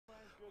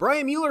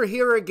Brian Mueller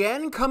here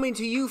again, coming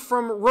to you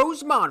from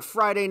Rosemont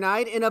Friday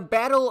night in a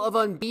battle of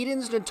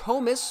unbeatens.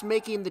 Natomas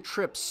making the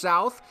trip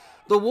south.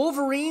 The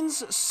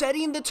Wolverines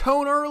setting the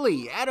tone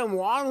early. Adam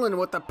Wanlin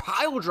with the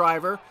pile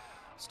driver.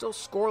 Still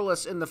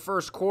scoreless in the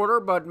first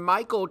quarter, but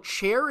Michael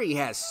Cherry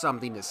has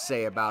something to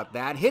say about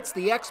that. Hits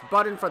the X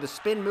button for the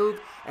spin move,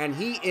 and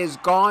he is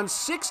gone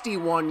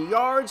 61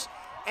 yards,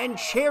 and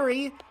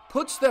Cherry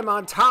puts them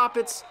on top.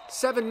 It's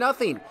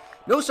 7-0.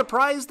 No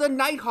surprise, the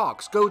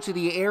Nighthawks go to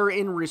the air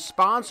in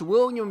response.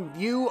 William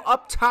View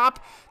up top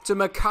to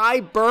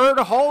Mackay. Bird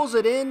hauls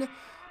it in,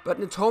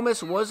 but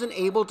Natomas wasn't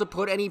able to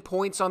put any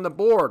points on the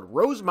board.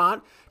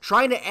 Rosemont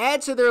trying to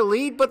add to their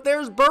lead, but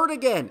there's Bird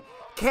again,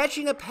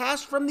 catching a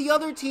pass from the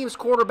other team's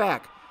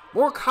quarterback,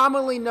 more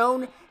commonly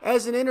known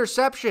as an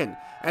interception.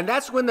 And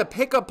that's when the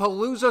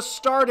pick-a-palooza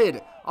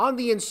started. On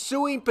the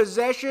ensuing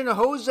possession,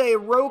 Jose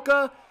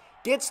Roca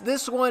gets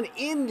this one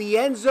in the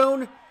end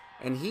zone,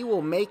 and he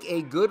will make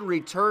a good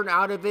return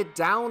out of it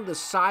down the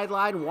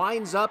sideline,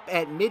 winds up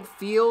at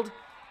midfield,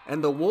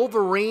 and the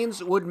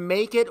Wolverines would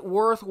make it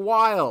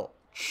worthwhile.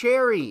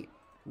 Cherry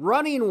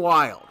running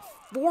wild,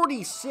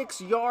 46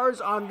 yards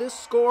on this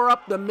score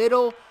up the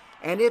middle,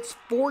 and it's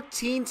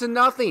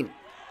 14-0.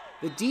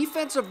 The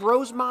defense of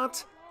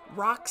Rosemont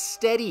rock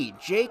steady.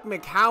 Jake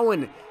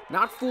McCowan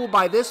not fooled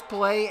by this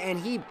play,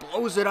 and he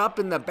blows it up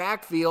in the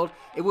backfield.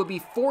 It would be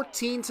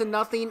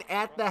 14-0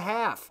 at the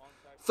half.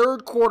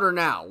 Third quarter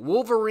now.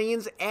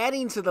 Wolverines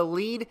adding to the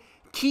lead.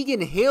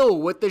 Keegan Hill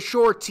with the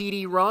short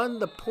TD run.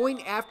 The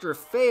point after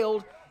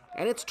failed,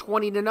 and it's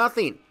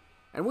 20-0.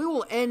 And we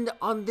will end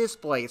on this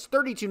play. It's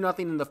 32-0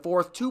 in the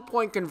fourth.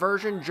 2-point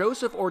conversion.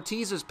 Joseph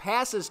Ortiz's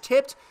pass is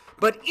tipped,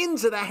 but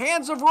into the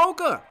hands of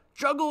Roca.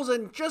 Juggles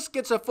and just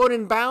gets a foot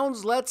in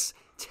bounds. Let's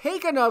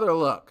take another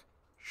look.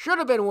 Should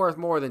have been worth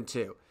more than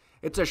 2.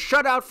 It's a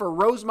shutout for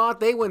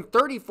Rosemont. They win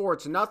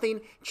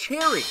 34-0.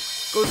 Cherry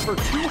goes for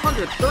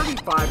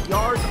 235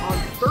 yards on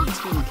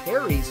 13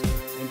 carries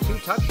and 2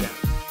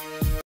 touchdowns.